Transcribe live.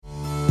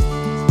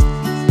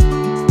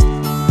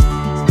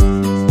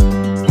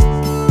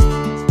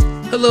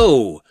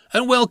Hello,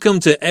 and welcome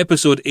to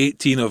episode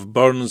 18 of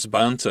Burns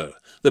Banter,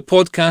 the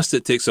podcast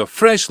that takes a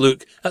fresh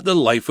look at the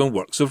life and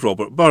works of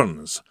Robert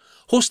Burns,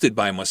 hosted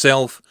by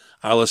myself,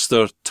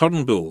 Alistair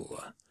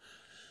Turnbull.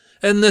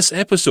 In this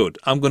episode,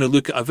 I'm going to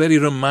look at a very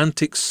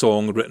romantic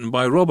song written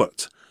by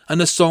Robert,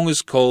 and the song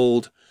is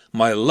called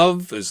My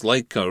Love is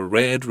Like a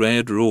Red,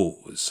 Red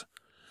Rose.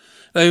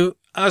 Now,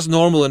 as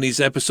normal in these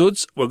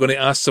episodes, we're going to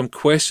ask some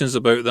questions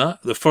about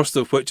that, the first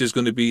of which is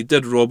going to be,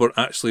 did Robert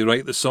actually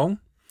write the song?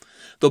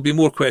 There'll be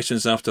more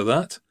questions after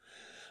that.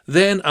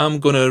 Then I'm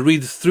going to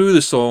read through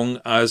the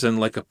song as in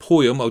like a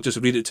poem. I'll just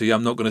read it to you.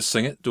 I'm not going to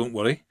sing it, don't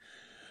worry.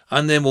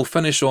 And then we'll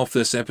finish off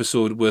this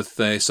episode with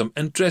some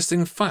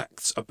interesting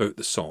facts about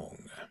the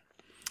song.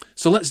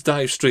 So let's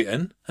dive straight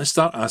in and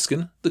start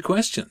asking the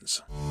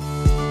questions.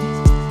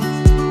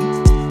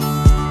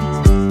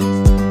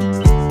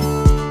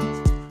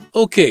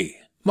 Okay,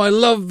 My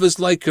Love is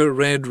Like a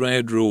Red,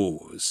 Red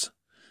Rose.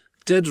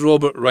 Did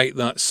Robert write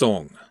that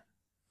song?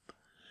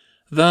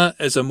 That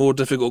is a more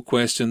difficult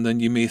question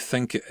than you may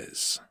think it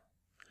is.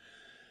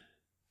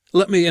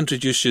 Let me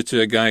introduce you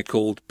to a guy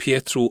called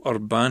Pietro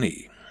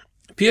Urbani.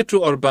 Pietro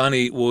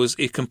Urbani was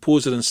a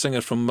composer and singer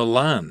from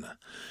Milan.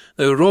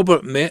 Now,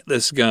 Robert met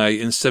this guy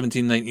in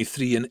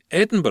 1793 in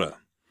Edinburgh,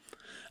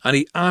 and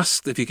he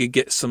asked if he could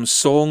get some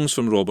songs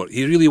from Robert.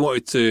 He really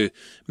wanted to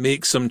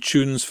make some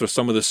tunes for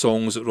some of the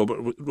songs that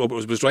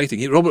Robert was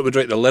writing. Robert would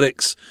write the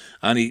lyrics,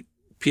 and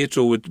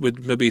Pietro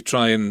would maybe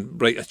try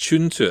and write a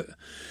tune to it.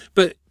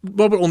 But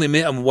Robert only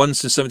met him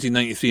once in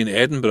 1793 in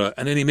Edinburgh,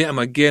 and then he met him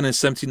again in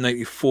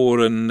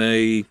 1794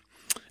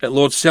 at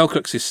Lord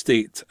Selkirk's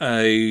estate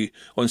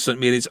on St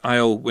Mary's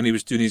Isle when he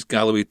was doing his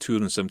Galloway tour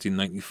in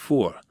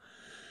 1794.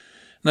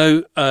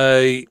 Now,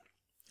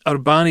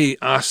 Urbani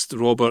asked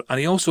Robert, and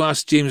he also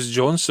asked James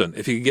Johnson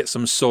if he could get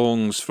some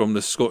songs from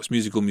the Scots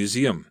Musical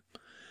Museum.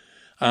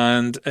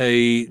 And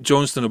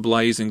Johnson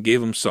obliged and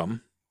gave him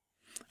some.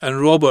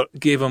 And Robert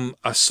gave him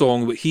a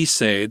song that he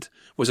said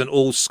was an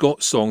old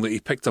Scots song that he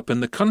picked up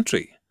in the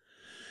country.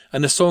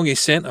 And the song he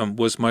sent him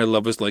was My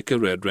Love is Like a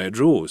Red, Red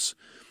Rose.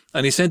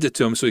 And he sent it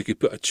to him so he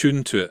could put a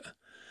tune to it.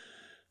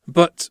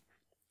 But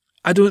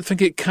I don't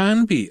think it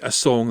can be a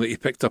song that he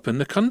picked up in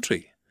the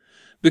country.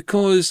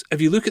 Because if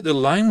you look at the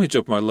language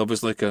of My Love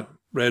is Like a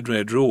Red,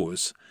 Red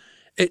Rose,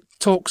 it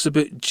talks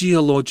about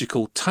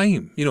geological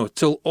time. You know,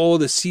 till all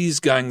the seas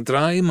gang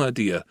dry, my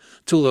dear,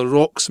 till the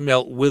rocks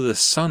melt with the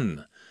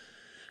sun.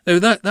 Now,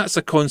 that's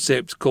a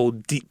concept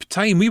called deep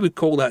time. We would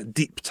call that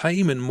deep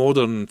time in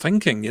modern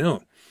thinking, you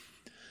know.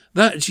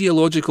 That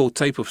geological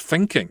type of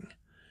thinking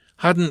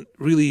hadn't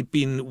really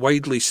been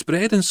widely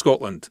spread in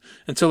Scotland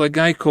until a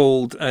guy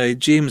called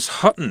James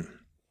Hutton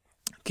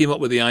came up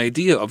with the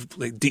idea of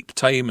like deep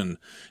time and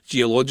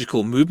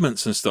geological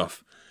movements and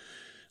stuff.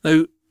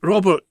 Now,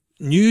 Robert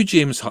knew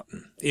James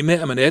Hutton. He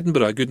met him in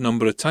Edinburgh a good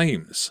number of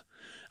times.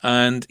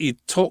 And he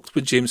talked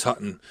with James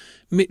Hutton,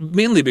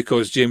 mainly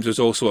because James was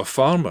also a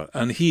farmer,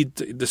 and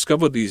he'd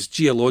discovered these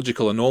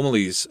geological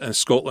anomalies in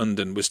Scotland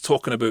and was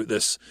talking about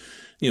this,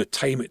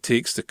 time it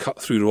takes to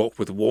cut through rock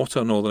with water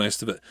and all the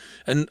rest of it.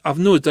 And I've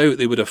no doubt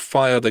they would have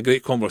fired a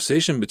great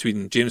conversation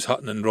between James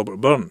Hutton and Robert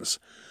Burns.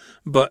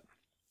 But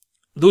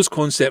those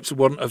concepts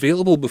weren't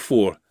available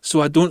before,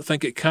 so I don't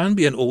think it can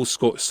be an old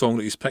Scots song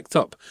that he's picked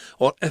up.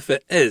 Or if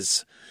it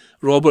is,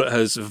 Robert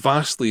has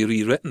vastly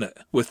rewritten it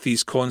with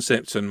these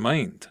concepts in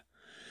mind.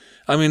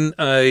 I mean,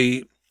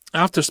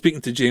 after speaking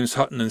to James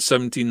Hutton in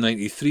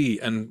 1793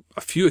 and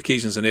a few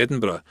occasions in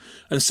Edinburgh,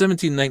 in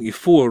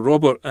 1794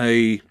 Robert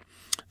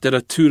did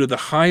a tour of the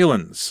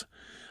Highlands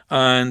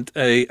and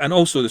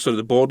also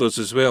the borders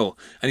as well.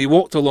 And he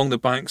walked along the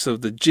banks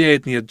of the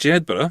Jed near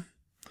Jedburgh,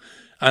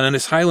 and in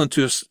his Highland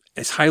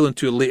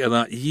tour later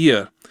that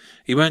year,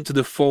 he went to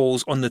the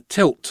falls on the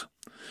Tilt.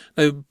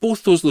 Now,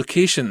 both those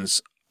locations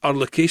are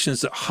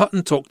locations that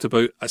Hutton talked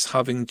about as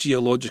having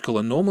geological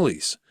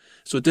anomalies.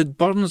 So did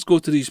Burns go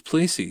to these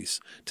places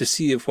to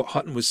see if what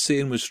Hutton was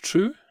saying was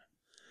true?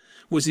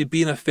 Was he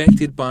being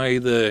affected by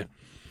the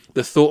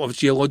thought of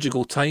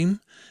geological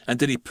time? And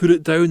did he put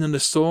it down in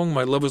the song,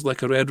 My Love is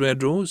Like a Red,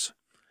 Red Rose?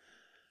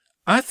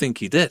 I think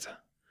he did.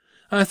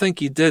 I think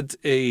he did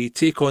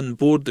take on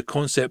board the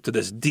concept of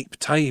this deep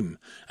time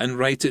and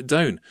write it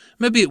down.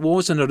 Maybe it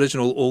was an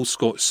original old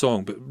Scots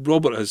song, but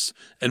Robert has,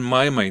 in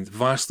my mind,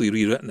 vastly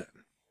rewritten it.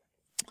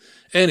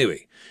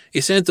 Anyway, he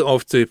sent it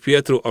off to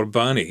Pietro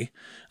Urbani,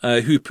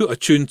 who put a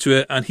tune to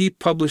it, and he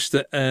published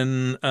it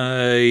in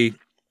where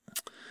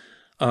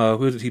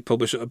did he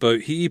publish it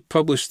about? He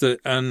published it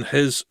in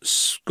his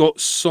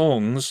Scots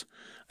Songs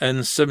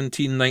in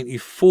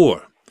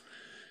 1794,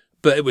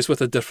 but it was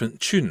with a different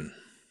tune.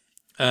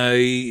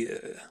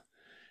 Robert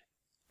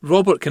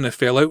kind of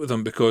fell out with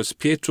him because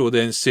Pietro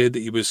then said that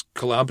he was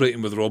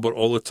collaborating with Robert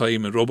all the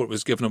time, and Robert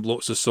was giving him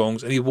lots of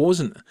songs, and he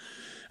wasn't.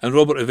 And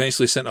Robert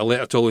eventually sent a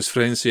letter to all his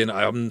friends saying,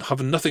 I'm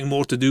having nothing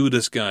more to do with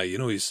this guy.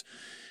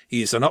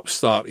 He's an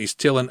upstart. He's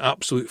telling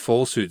absolute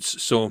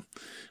falsehoods. So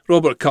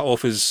Robert cut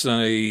off his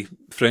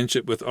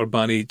friendship with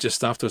Urbani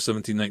just after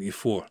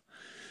 1794.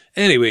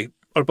 Anyway,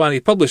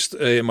 Urbani published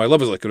My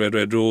Love Is Like a Red,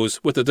 Red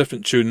Rose with a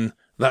different tune.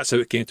 That's how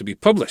it came to be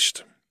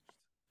published.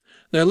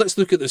 Now let's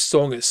look at the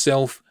song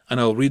itself, and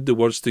I'll read the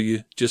words to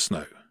you just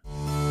now.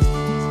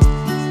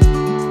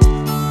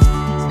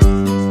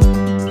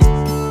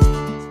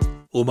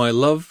 Oh, my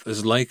love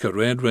is like a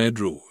red, red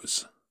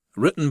rose.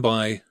 Written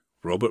by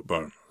Robert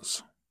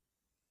Burns.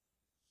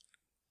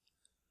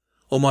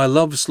 Oh, my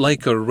love's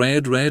like a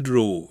red, red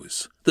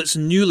rose that's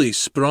newly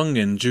sprung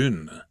in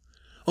June.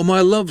 Oh,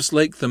 my love's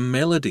like the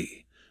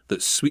melody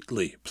that's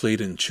sweetly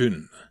played in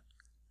tune.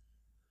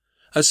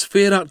 As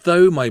fair art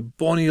thou, my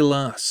bonny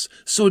lass,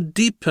 so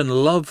deep in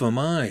love am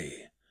I,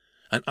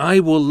 and I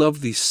will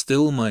love thee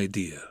still, my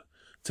dear,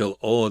 till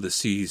all the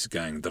seas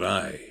gang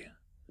dry.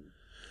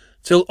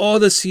 Till all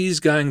the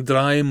seas gang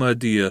dry, my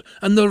dear,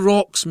 and the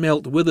rocks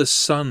melt with the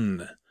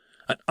sun,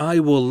 and I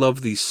will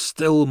love thee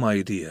still,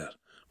 my dear,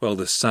 while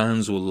the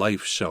sands o'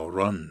 life shall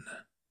run.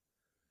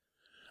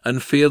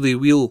 And fare thee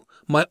weel,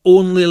 my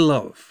only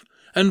love,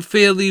 and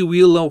fare thee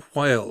weel a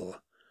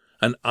while,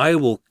 and I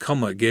will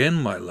come again,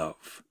 my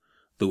love,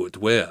 though it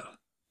were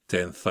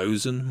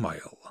 10,000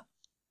 mile.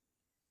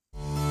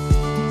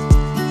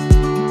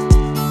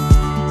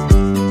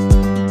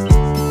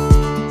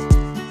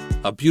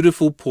 A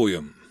beautiful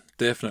poem,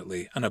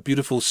 definitely, and a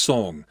beautiful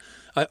song.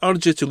 I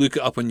urge you to look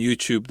it up on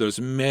YouTube.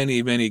 There's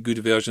many, many good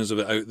versions of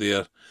it out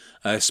there,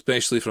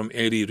 especially from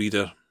Eddie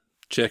Reader.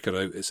 Check her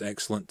out, it's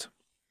excellent.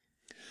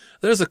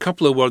 There's a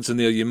couple of words in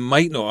there you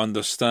might not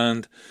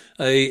understand.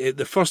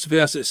 The first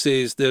verse, it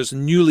says, there's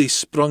newly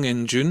sprung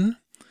in June.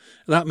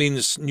 That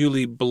means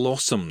newly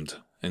blossomed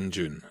in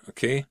June,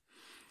 okay?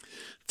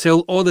 Till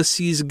all the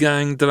seas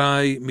gang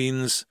dry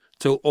means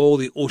till all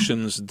the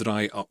oceans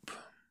dry up.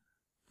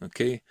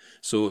 Okay,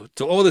 so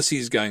till all the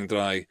seas gang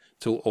dry,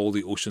 till all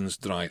the oceans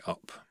dry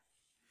up.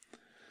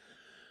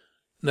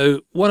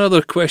 Now, one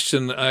other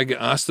question I get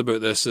asked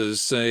about this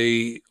is,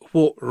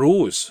 what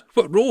rose?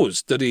 What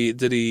rose did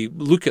he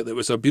look at that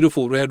was a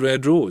beautiful red,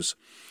 red rose?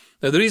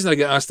 Now, the reason I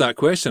get asked that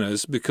question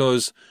is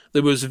because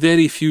there was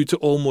very few to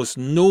almost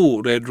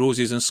no red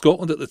roses in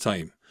Scotland at the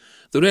time.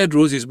 The red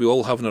roses we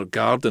all have in our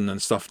garden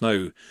and stuff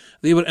now,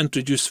 they were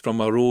introduced from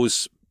a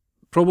rose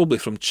probably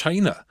from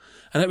China.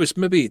 And it was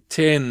maybe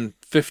 10,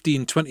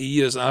 15, 20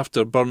 years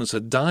after Burns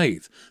had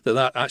died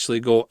that actually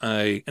got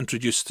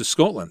introduced to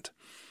Scotland.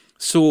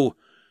 So,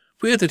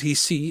 where did he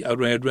see a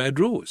red, red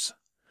rose?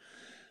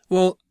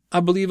 Well,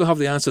 I believe I have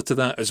the answer to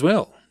that as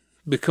well,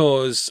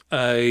 because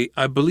I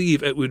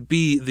believe it would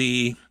be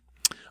the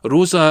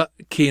Rosa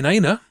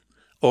canina,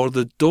 or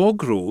the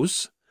dog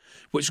rose,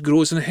 which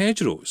grows in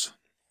hedgerows.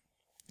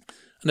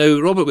 Now,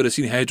 Robert would have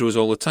seen hedgerows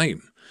all the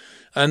time.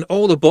 And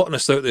all the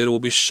botanists out there will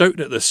be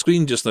shouting at the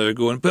screen just now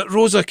going, but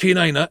Rosa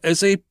canina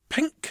is a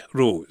pink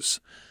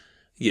rose.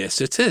 Yes,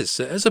 it is.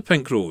 It is a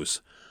pink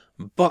rose.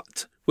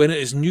 But when it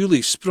is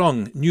newly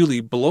sprung, newly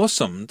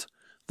blossomed,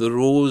 the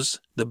rose,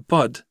 the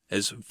bud,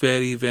 is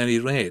very, very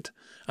red.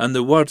 And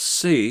the words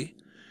say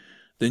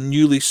the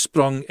newly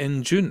sprung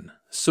in June.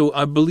 So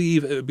I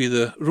believe it would be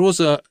the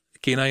Rosa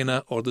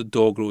canina or the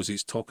dog rose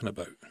he's talking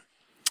about.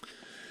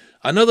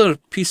 Another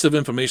piece of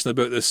information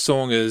about this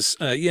song is,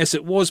 yes,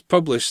 it was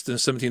published in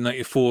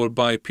 1794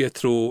 by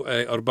Pietro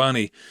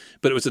Urbani,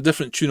 but it was a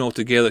different tune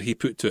altogether he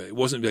put to it. It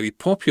wasn't very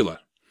popular.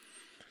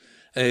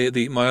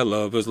 My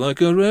love is like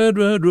a red,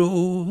 red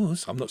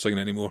rose. I'm not singing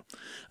anymore.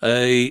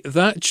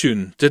 That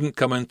tune didn't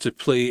come into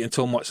play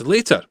until much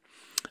later.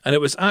 And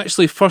it was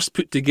actually first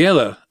put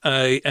together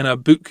in a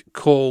book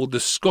called The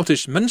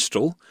Scottish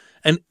Minstrel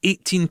in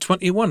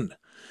 1821.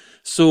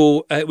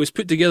 So it was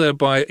put together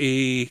by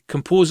a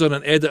composer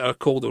and editor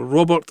called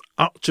Robert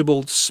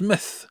Archibald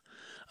Smith.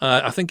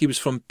 I think he was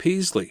from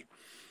Paisley.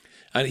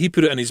 And he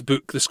put it in his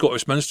book, The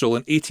Scottish Minstrel,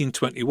 in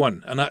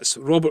 1821. And that's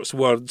Robert's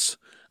words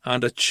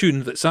and a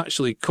tune that's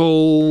actually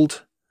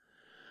called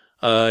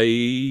Low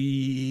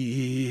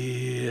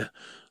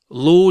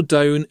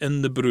Down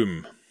in the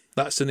Broom.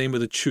 That's the name of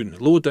the tune,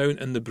 Low Down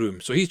in the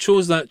Broom. So he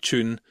chose that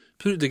tune,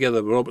 put it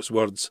together with Robert's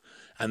words,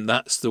 and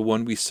that's the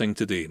one we sing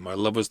today. My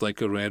love is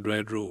like a red,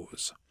 red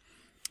rose.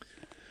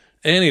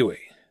 Anyway,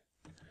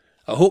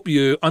 I hope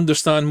you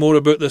understand more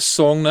about this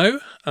song now,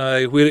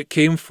 where it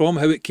came from,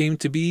 how it came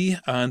to be,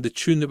 and the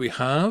tune that we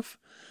have.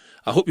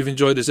 I hope you've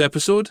enjoyed this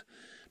episode.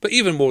 But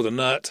even more than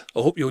that,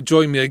 I hope you'll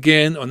join me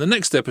again on the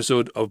next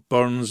episode of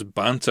Burns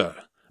Banter.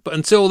 But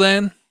until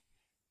then,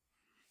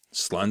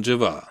 Slán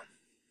Java.